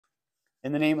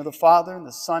In the name of the Father, and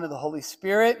the Son, and the Holy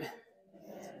Spirit.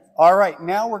 All right,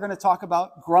 now we're going to talk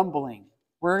about grumbling.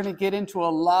 We're going to get into a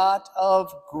lot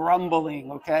of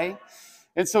grumbling, okay?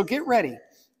 And so get ready.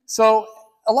 So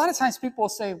a lot of times people will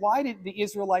say, why did the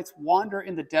Israelites wander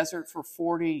in the desert for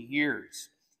 40 years?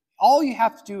 All you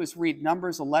have to do is read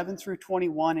Numbers 11 through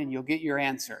 21 and you'll get your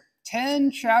answer. 10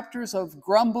 chapters of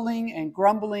grumbling and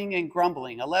grumbling and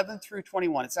grumbling, 11 through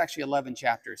 21. It's actually 11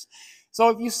 chapters. So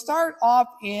if you start off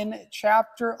in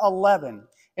chapter 11,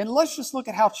 and let's just look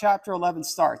at how chapter 11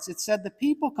 starts. It said, the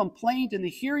people complained in the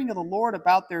hearing of the Lord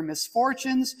about their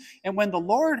misfortunes, and when the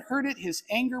Lord heard it, his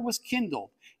anger was kindled,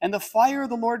 and the fire of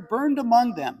the Lord burned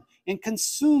among them and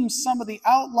consumed some of the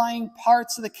outlying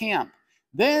parts of the camp.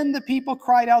 Then the people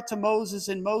cried out to Moses,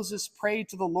 and Moses prayed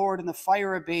to the Lord, and the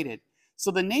fire abated.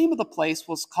 So the name of the place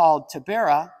was called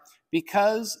Taberah,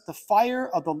 because the fire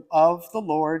of the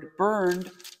Lord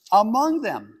burned among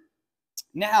them.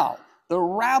 Now, the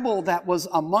rabble that was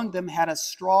among them had a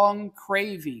strong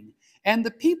craving. And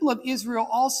the people of Israel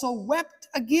also wept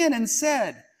again and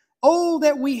said, oh,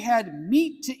 that we had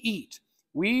meat to eat.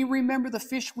 We remember the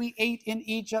fish we ate in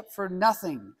Egypt for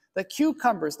nothing. The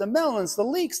cucumbers, the melons, the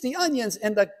leeks, the onions,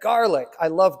 and the garlic. I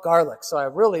love garlic, so I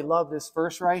really love this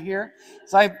verse right here.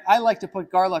 So I like to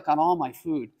put garlic on all my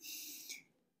food.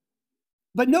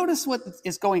 But notice what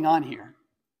is going on here.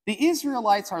 The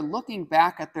Israelites are looking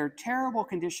back at their terrible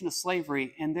condition of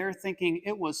slavery, and they're thinking,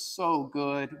 it was so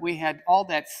good. We had all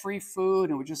that free food,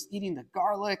 and we're just eating the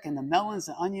garlic and the melons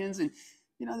and onions. And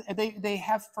they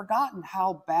have forgotten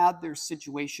how bad their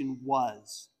situation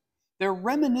was. They're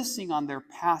reminiscing on their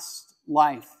past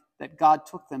life that God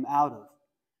took them out of.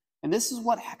 And this is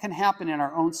what can happen in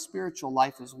our own spiritual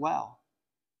life as well.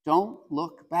 Don't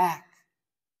look back.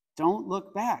 Don't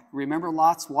look back. Remember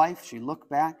Lot's wife? She looked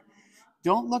back.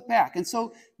 Don't look back. And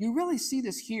so you really see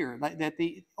this here, that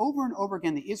over and over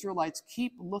again, the Israelites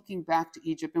keep looking back to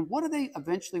Egypt. And what do they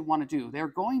eventually want to do? They're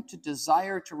going to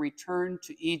desire to return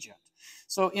to Egypt.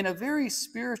 So in a very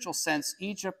spiritual sense,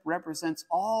 Egypt represents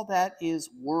all that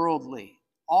is worldly.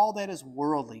 All that is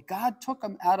worldly. God took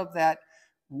them out of that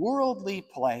worldly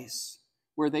place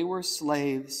where they were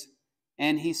slaves,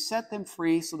 and he set them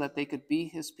free so that they could be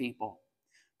his people.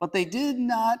 But they did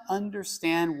not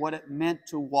understand what it meant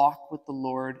to walk with the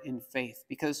Lord in faith,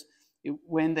 because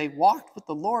when they walked with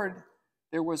the Lord,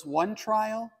 there was one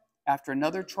trial after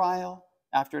another trial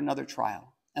after another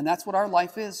trial. And that's what our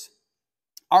life is.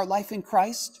 Our life in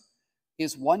Christ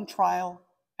is one trial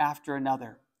after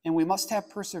another. And we must have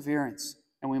perseverance,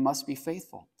 and we must be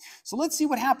faithful. So let's see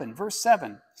what happened. Verse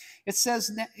 7.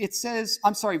 Verse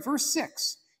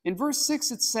 6. In verse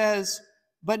 6 it says,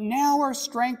 but now our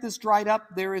strength is dried up.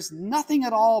 There is nothing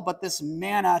at all but this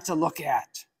manna to look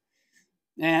at.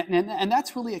 And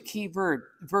that's really a key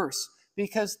verse,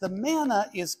 because the manna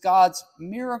is God's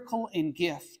miracle and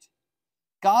gift.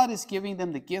 God is giving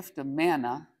them the gift of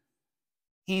manna.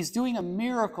 He's doing a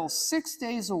miracle 6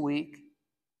 days a week,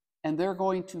 and they're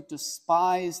going to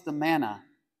despise the manna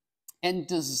and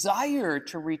desire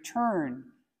to return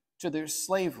to their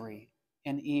slavery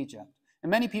in Egypt. And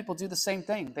many people do the same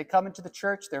thing. They come into the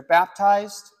church, they're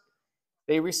baptized,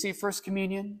 they receive First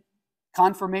Communion,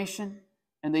 confirmation,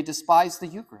 and they despise the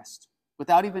Eucharist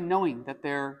without even knowing that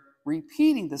they're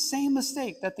repeating the same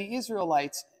mistake that the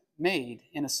Israelites made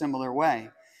in a similar way.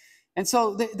 And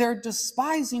so they're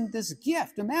despising this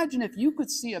gift. Imagine if you could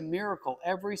see a miracle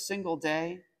every single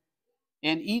day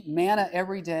and eat manna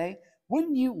every day.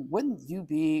 Wouldn't you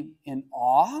be in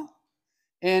awe?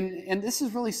 And this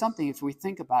is really something, if we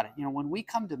think about it. When we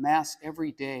come to Mass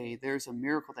every day, there's a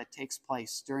miracle that takes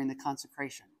place during the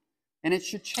consecration. And it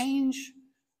should change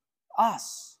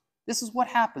us. This is what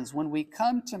happens when we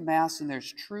come to Mass and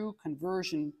there's true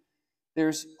conversion.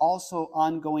 There's also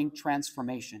ongoing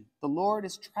transformation. The Lord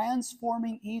is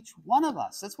transforming each one of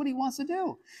us. That's what he wants to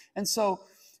do. And so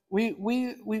we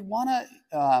want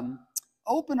to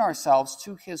open ourselves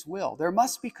to his will. There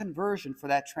must be conversion for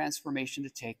that transformation to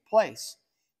take place.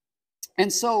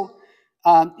 And so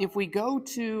if we go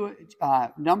to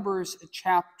Numbers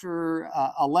chapter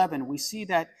 11, we see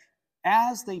that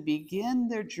as they begin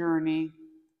their journey,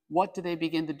 what do they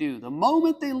begin to do? The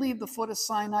moment they leave the foot of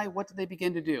Sinai, what do they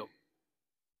begin to do?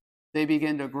 They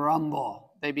begin to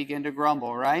grumble. They begin to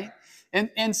grumble, right?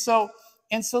 And so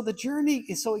the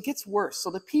journey, so it gets worse.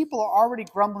 So the people are already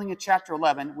grumbling in chapter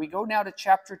 11. We go now to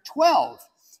chapter 12.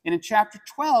 And in chapter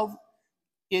 12,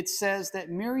 it says that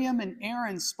Miriam and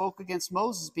Aaron spoke against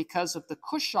Moses because of the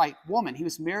Cushite woman. He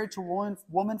was married to a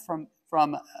woman from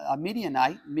a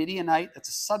Midianite, that's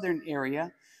a southern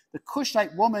area. The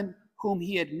Cushite woman whom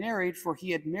he had married, for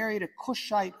he had married a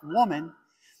Cushite woman.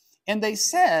 And they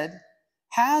said,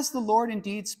 Has the Lord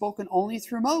indeed spoken only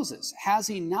through Moses? Has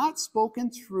he not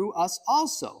spoken through us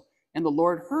also? And the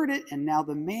Lord heard it, and now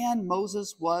the man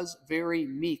Moses was very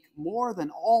meek, more than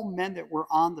all men that were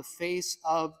on the face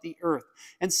of the earth.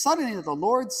 And suddenly the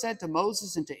Lord said to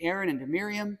Moses and to Aaron and to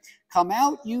Miriam, come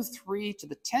out, you three, to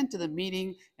the tent of the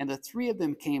meeting. And the three of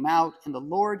them came out, and the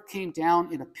Lord came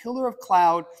down in a pillar of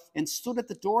cloud and stood at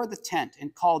the door of the tent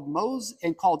and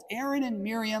called Aaron and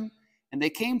Miriam, and they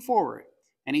came forward.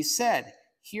 And he said,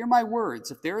 hear my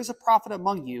words. If there is a prophet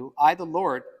among you, I, the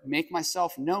Lord, make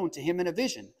myself known to him in a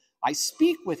vision. I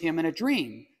speak with him in a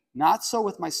dream. Not so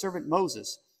with my servant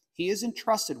Moses. He is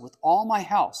entrusted with all my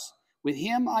house. With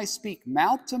him I speak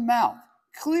mouth to mouth,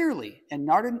 clearly, and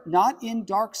not in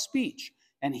dark speech.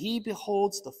 And he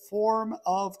beholds the form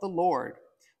of the Lord.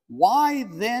 Why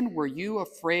then were you not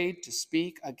afraid to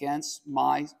speak against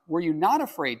my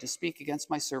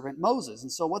servant Moses?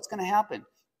 And so what's going to happen?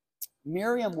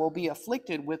 Miriam will be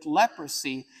afflicted with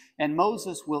leprosy, and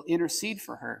Moses will intercede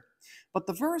for her. But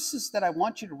the verses that I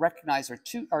want you to recognize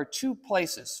are two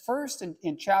places. First,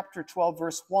 in chapter 12,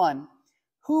 verse 1,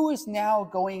 who is now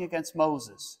going against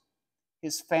Moses?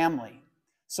 His family.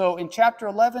 So in chapter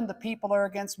 11, the people are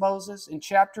against Moses. In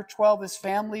chapter 12, his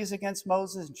family is against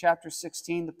Moses. In chapter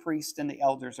 16, the priests and the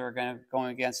elders are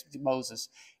going against Moses.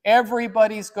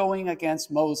 Everybody's going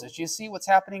against Moses. You see what's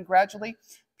happening gradually?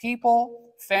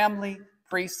 People, family,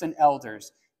 priests, and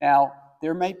elders. Now,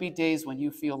 there might be days when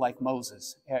you feel like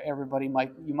Moses.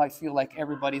 You might feel like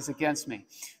everybody's against me.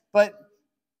 But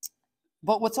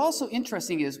what's also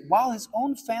interesting is while his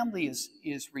own family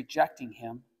is rejecting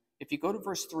him, if you go to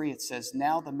verse 3, it says,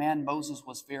 now the man Moses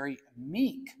was very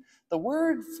meek. The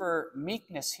word for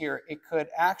meekness here, it could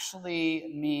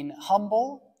actually mean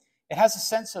humble. It has a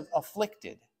sense of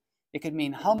afflicted. It could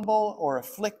mean humble or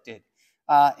afflicted.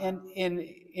 And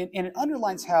it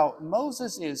underlines how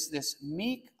Moses is this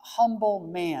meek, humble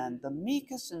man, the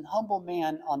meekest and humble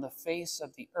man on the face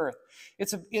of the earth.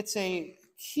 It's a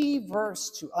key verse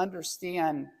to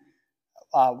understand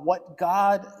what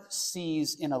God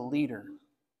sees in a leader.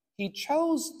 He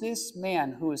chose this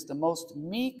man who is the most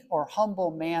meek or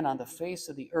humble man on the face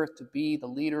of the earth to be the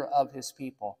leader of his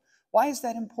people. Why is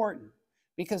that important?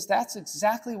 Because that's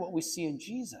exactly what we see in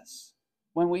Jesus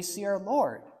when we see our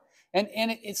Lord. And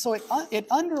it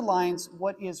underlines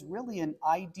what is really an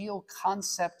ideal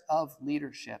concept of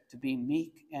leadership, to be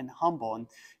meek and humble. And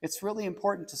it's really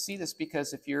important to see this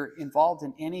because if you're involved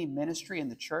in any ministry in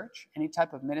the church, any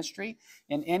type of ministry,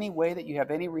 in any way that you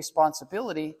have any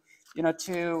responsibility,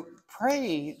 to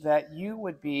pray that you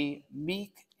would be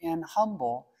meek and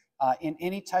humble in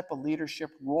any type of leadership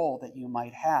role that you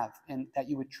might have, and that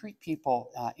you would treat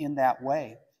people in that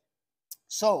way.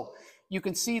 So you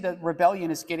can see that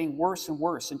rebellion is getting worse and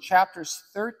worse. In chapters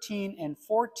 13 and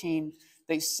 14,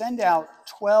 they send out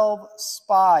 12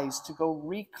 spies to go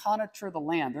reconnoiter the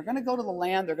land. They're going to go to the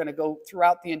land. They're going to go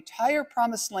throughout the entire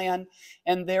promised land,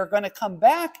 and they're going to come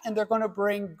back, and they're going to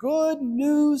bring good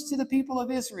news to the people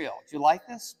of Israel. Do you like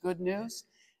this? Good news?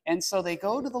 And so they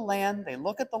go to the land. They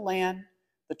look at the land.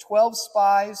 The 12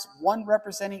 spies, one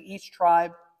representing each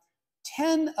tribe,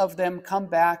 10 of them come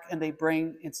back and they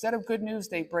bring, instead of good news,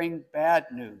 they bring bad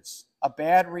news, a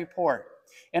bad report.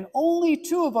 And only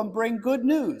 2 of them bring good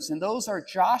news, and those are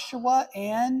Joshua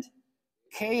and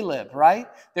Caleb, right?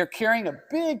 They're carrying a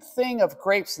big thing of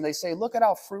grapes, and they say, look at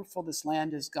how fruitful this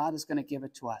land is. God is going to give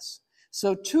it to us.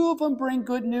 So 2 of them bring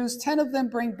good news, 10 of them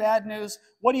bring bad news.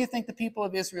 What do you think the people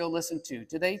of Israel listen to?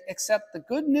 Do they accept the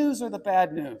good news or the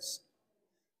bad news?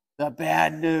 The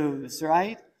bad news,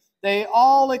 right? They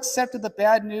all accepted the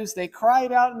bad news. They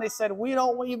cried out and they said, we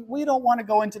don't want to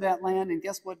go into that land. And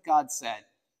guess what God said?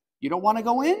 You don't want to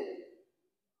go in?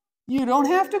 You don't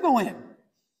have to go in.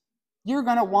 You're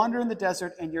going to wander in the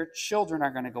desert and your children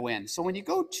are going to go in. So when you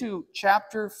go to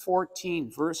chapter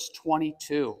 14, verse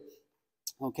 22,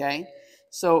 okay?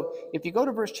 So if you go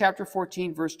to chapter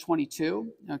 14, verse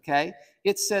 22, okay,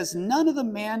 it says, none of the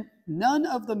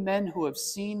men who have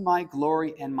seen my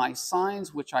glory and my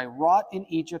signs which I wrought in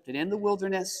Egypt and in the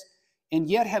wilderness, and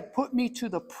yet have put me to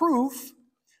the proof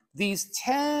these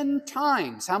 10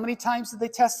 times. How many times did they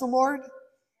test the Lord?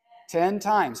 10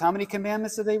 times. How many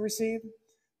commandments did they receive?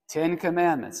 10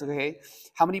 commandments, okay?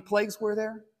 How many plagues were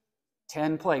there?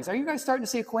 10 plagues. Are you guys starting to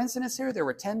see a coincidence here? There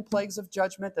were 10 plagues of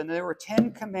judgment, then there were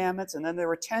 10 commandments, and then there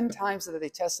were 10 times that they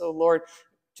tested the Lord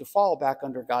to fall back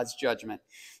under God's judgment.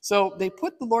 So they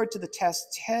put the Lord to the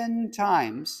test 10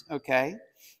 times, okay?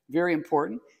 Very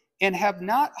important. And have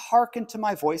not hearkened to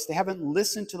my voice. They haven't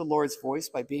listened to the Lord's voice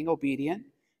by being obedient.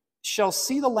 shall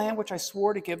see the land which I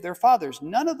swore to give their fathers.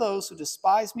 None of those who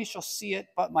despise me shall see it,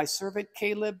 but my servant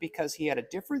Caleb, because he had a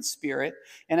different spirit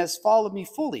and has followed me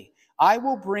fully. I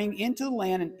will bring into the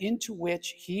land into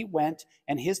which he went,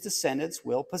 and his descendants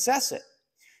will possess it.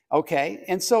 Okay,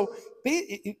 and so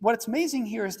what's amazing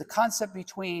here is the concept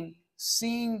between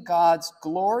seeing God's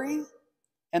glory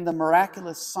and the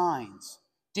miraculous signs.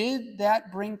 Did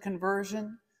that bring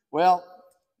conversion? Well,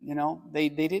 they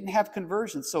didn't have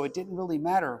conversion, so it didn't really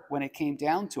matter when it came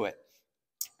down to it.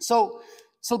 So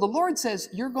the Lord says,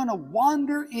 you're going to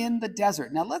wander in the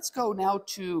desert. Now let's go now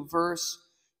to verse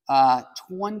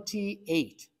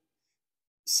 28.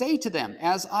 Say to them,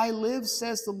 as I live,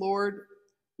 says the Lord,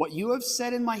 what you have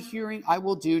said in my hearing, I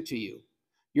will do to you.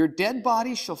 Your dead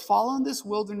bodies shall fall in this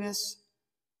wilderness,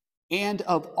 and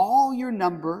of all your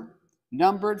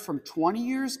numbered from 20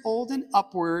 years old and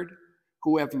upward,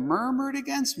 who have murmured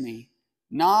against me,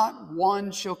 not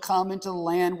one shall come into the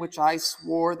land which I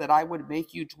swore that I would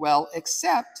make you dwell,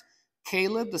 except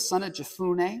Caleb the son of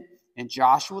Jephunneh and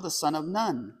Joshua the son of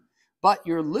Nun. But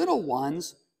your little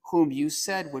ones, whom you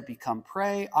said would become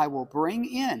prey, I will bring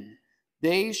in.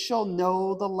 They shall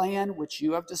know the land which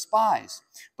you have despised.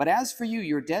 But as for you,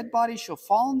 your dead bodies shall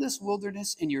fall in this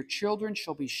wilderness, and your children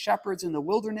shall be shepherds in the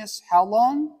wilderness. How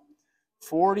long?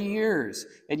 40 years.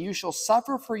 And you shall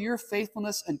suffer for your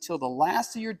faithfulness until the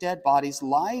last of your dead bodies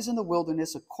lies in the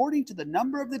wilderness, according to the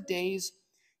number of the days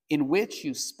in which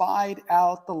you spied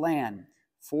out the land.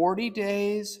 40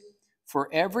 days, for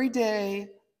every day,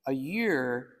 a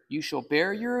year, you shall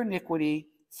bear your iniquity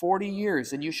 40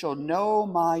 years, and you shall know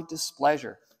my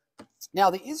displeasure.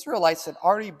 Now, the Israelites had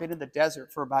already been in the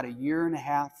desert for about a year and a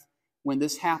half when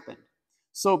this happened.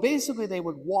 So basically, they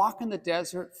would walk in the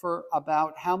desert for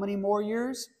about how many more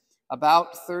years?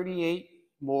 About 38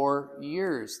 more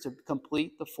years to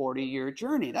complete the 40-year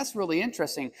journey. That's really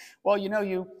interesting. Well,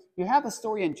 you have a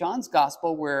story in John's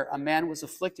gospel where a man was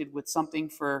afflicted with something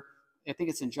for, I think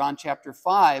it's in John chapter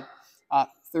 5,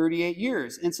 38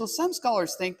 years. And so some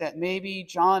scholars think that maybe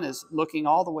John is looking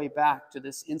all the way back to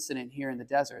this incident here in the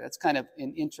desert. That's kind of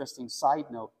an interesting side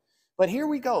note. But here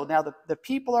we go. Now the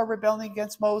people are rebelling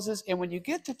against Moses. And when you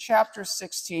get to chapter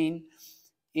 16,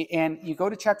 and you go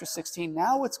to chapter 16,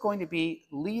 now it's going to be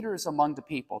leaders among the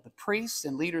people, the priests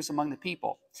and leaders among the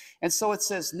people. And so it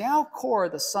says, now Korah,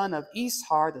 the son of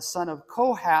Ishar, the son of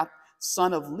Kohath,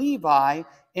 son of Levi,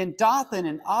 and Dathan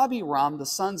and Abiram, the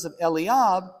sons of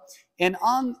Eliab, and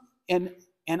on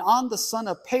the son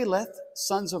of Peleth,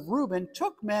 sons of Reuben,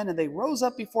 took men, and they rose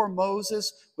up before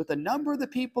Moses with the number of the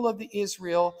people of the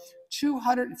Israel,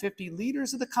 250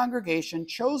 leaders of the congregation,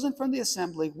 chosen from the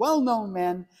assembly, well-known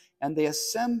men, and they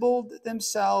assembled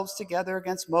themselves together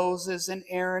against Moses and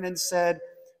Aaron and said,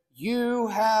 you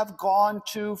have gone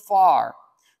too far,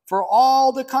 for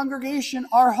all the congregation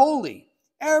are holy,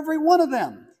 every one of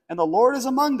them, and the Lord is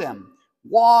among them.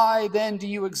 Why then do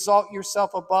you exalt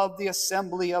yourself above the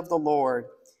assembly of the Lord?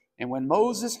 And when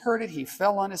Moses heard it, he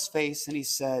fell on his face, and he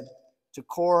said to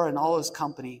Korah and all his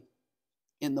company,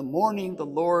 in the morning the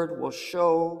Lord will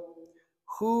show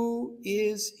who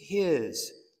is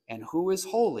his and who is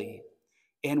holy,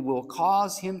 and will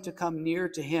cause him to come near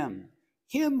to him.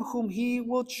 Him whom he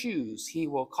will choose, he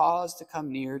will cause to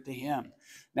come near to him.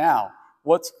 Now,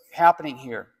 what's happening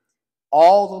here?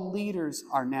 All the leaders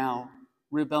are now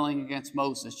rebelling against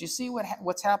Moses. Do you see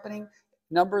what's happening?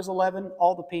 Numbers 11,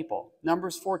 all the people.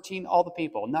 Numbers 14, all the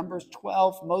people. Numbers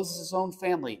 12, Moses' own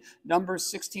family. Numbers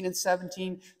 16 and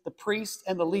 17, the priests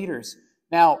and the leaders.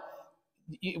 Now,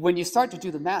 when you start to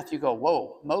do the math, you go,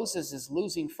 whoa, Moses is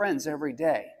losing friends every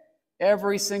day,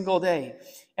 every single day.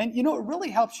 And it really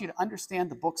helps you to understand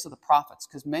the books of the prophets,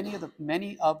 because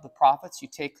many of the prophets, you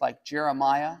take like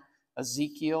Jeremiah,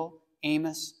 Ezekiel,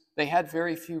 Amos, they had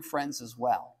very few friends as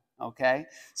well. Okay,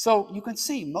 so you can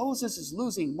see Moses is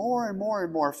losing more and more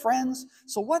and more friends.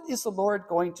 So what is the Lord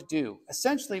going to do?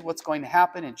 Essentially, what's going to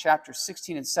happen in chapter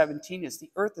 16 and 17 is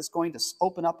the earth is going to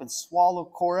open up and swallow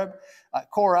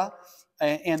Korah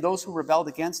and those who rebelled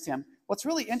against him. What's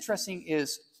really interesting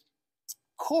is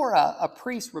Korah, a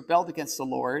priest, rebelled against the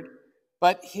Lord,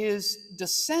 but his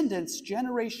descendants,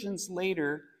 generations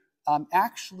later,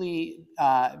 actually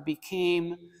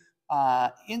became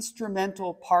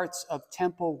instrumental parts of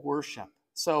temple worship.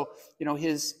 So,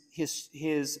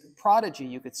 his prodigy,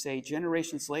 you could say,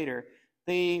 generations later,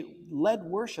 they led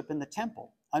worship in the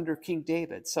temple under King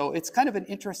David. So it's kind of an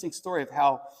interesting story of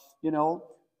how,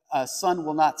 a son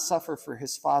will not suffer for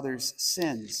his father's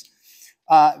sins.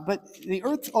 But the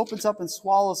earth opens up and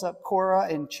swallows up Korah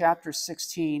in chapter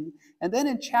 16. And then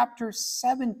in chapter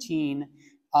 17,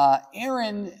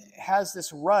 Aaron has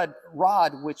this rod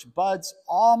which buds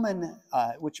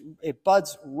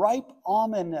ripe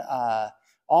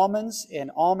almonds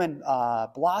and almond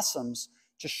blossoms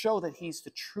to show that he's the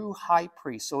true high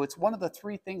priest. So it's one of the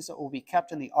three things that will be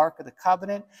kept in the Ark of the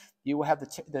Covenant. You will have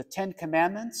the 10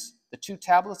 Commandments, the 2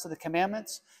 tablets of the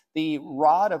commandments, the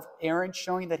rod of Aaron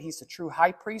showing that he's the true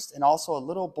high priest, and also a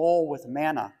little bowl with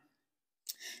manna.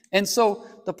 And so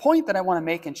the point that I want to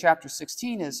make in chapter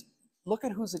 16 is, look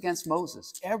at who's against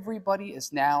Moses. Everybody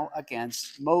is now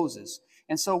against Moses.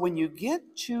 And so when you get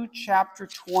to chapter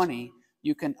 20,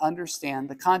 you can understand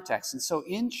the context. And so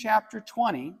in chapter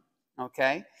 20,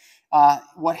 okay,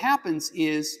 what happens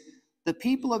is the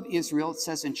people of Israel, it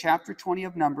says in chapter 20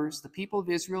 of Numbers, the people of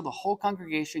Israel, the whole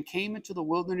congregation, came into the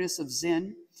wilderness of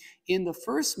Zin in the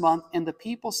first month, and the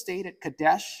people stayed at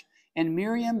Kadesh, and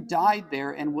Miriam died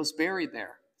there and was buried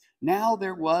there. Now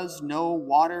there was no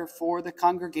water for the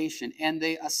congregation, and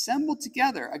they assembled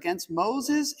together against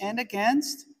Moses and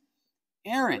against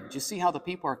Aaron. Do you see how the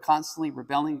people are constantly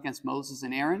rebelling against Moses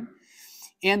and Aaron?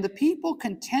 And the people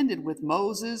contended with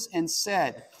Moses and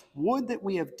said, "Would that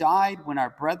we have died when our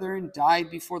brethren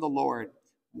died before the Lord.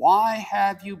 Why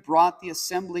have you brought the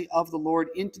assembly of the Lord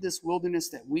into this wilderness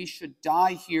that we should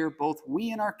die here, both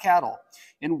we and our cattle?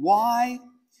 And why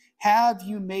have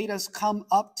you made us come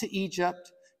up to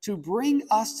Egypt to bring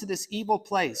us to this evil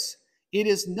place? It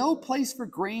is no place for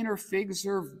grain or figs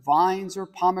or vines or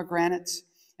pomegranates,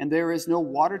 and there is no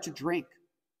water to drink."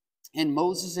 And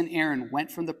Moses and Aaron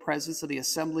went from the presence of the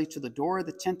assembly to the door of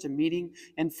the tent of meeting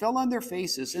and fell on their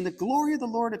faces, and the glory of the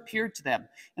Lord appeared to them.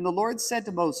 And the Lord said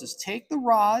to Moses, "Take the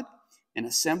rod and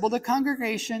assemble the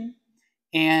congregation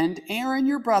and Aaron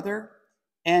your brother,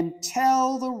 and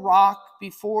tell the rock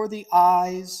before their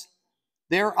eyes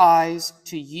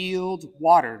to yield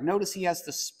water." Notice he has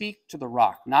to speak to the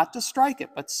rock, not to strike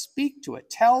it, but speak to it.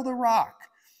 Tell the rock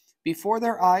before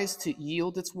their eyes to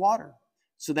yield its water,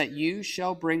 so that you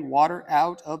shall bring water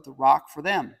out of the rock for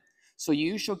them. So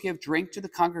you shall give drink to the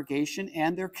congregation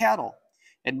and their cattle.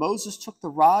 And Moses took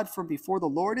the rod from before the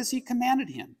Lord as he commanded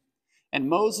him. And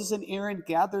Moses and Aaron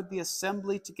gathered the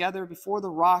assembly together before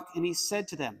the rock, and he said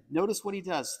to them, notice what he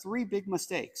does, 3 big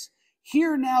mistakes.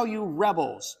 "Hear now, you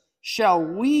rebels, shall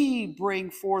we bring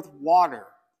forth water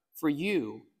for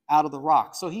you out of the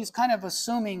rock?" So he's kind of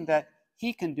assuming that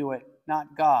he can do it,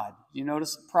 not God. You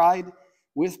notice pride?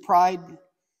 With pride,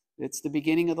 it's the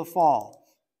beginning of the fall.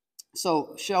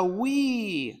 So, "Shall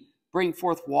we bring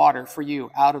forth water for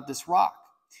you out of this rock?"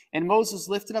 And Moses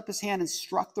lifted up his hand and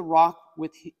struck the rock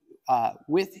with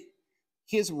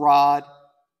his rod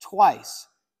twice,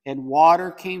 and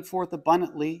water came forth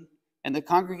abundantly, and the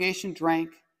congregation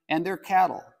drank, and their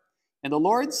cattle. And the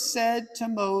Lord said to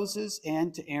Moses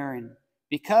and to Aaron,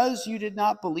 "Because you did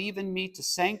not believe in me to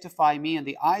sanctify me in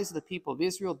the eyes of the people of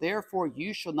Israel, therefore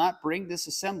you shall not bring this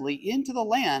assembly into the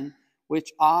land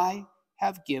which I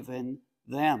have given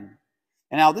them."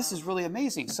 And now this is really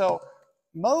amazing. So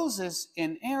Moses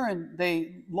and Aaron,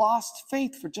 they lost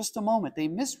faith for just a moment. They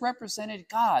misrepresented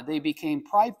God. They became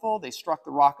prideful. They struck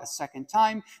the rock a second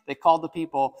time. They called the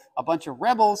people a bunch of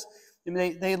rebels. And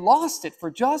they lost it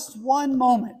for just one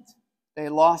moment. They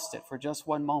lost it for just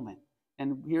one moment.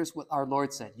 And here's what our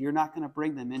Lord said: "You're not going to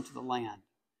bring them into the land."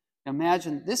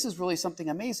 Imagine, this is really something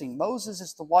amazing. Moses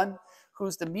is the one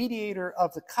who's the mediator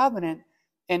of the covenant.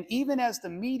 And even as the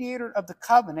mediator of the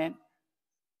covenant,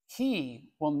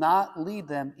 he will not lead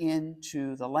them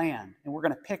into the land. And we're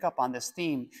going to pick up on this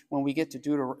theme when we get to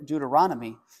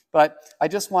Deuteronomy. But I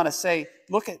just want to say,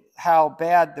 look at how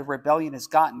bad the rebellion has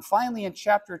gotten. Finally, in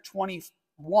chapter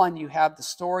 21, you have the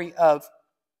story of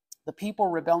the people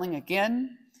rebelling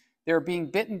again. They're being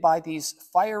bitten by these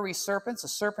fiery serpents, a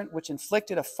serpent which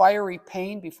inflicted a fiery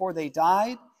pain before they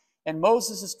died. And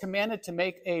Moses is commanded to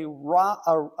make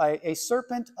a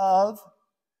serpent of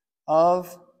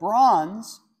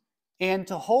bronze, and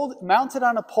to mount it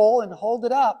on a pole and hold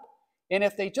it up. And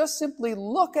if they just simply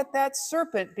look at that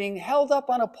serpent being held up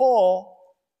on a pole,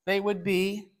 they would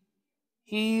be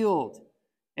healed.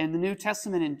 In the New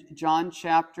Testament, in John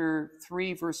chapter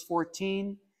 3, verse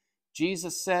 14,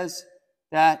 Jesus says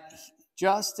that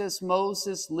just as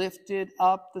Moses lifted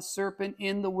up the serpent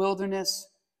in the wilderness,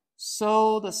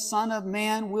 so the Son of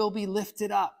Man will be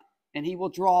lifted up, and he will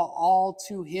draw all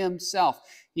to himself.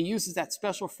 He uses that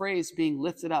special phrase, being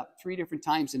lifted up, 3 different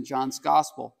times in John's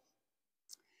gospel.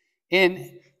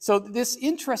 And so this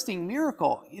interesting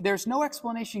miracle, there's no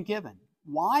explanation given.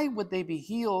 Why would they be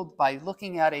healed by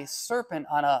looking at a serpent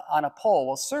on a pole?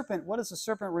 Well, serpent, what does a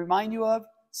serpent remind you of?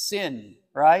 Sin,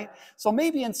 right? So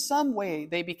maybe in some way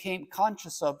they became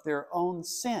conscious of their own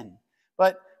sin.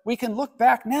 But we can look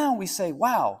back now and we say,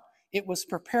 wow, it was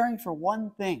preparing for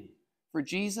one thing, for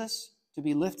Jesus to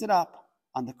be lifted up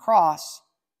on the cross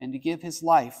and to give his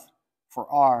life for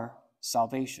our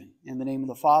salvation. In the name of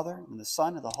the Father, and the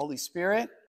Son, and the Holy Spirit.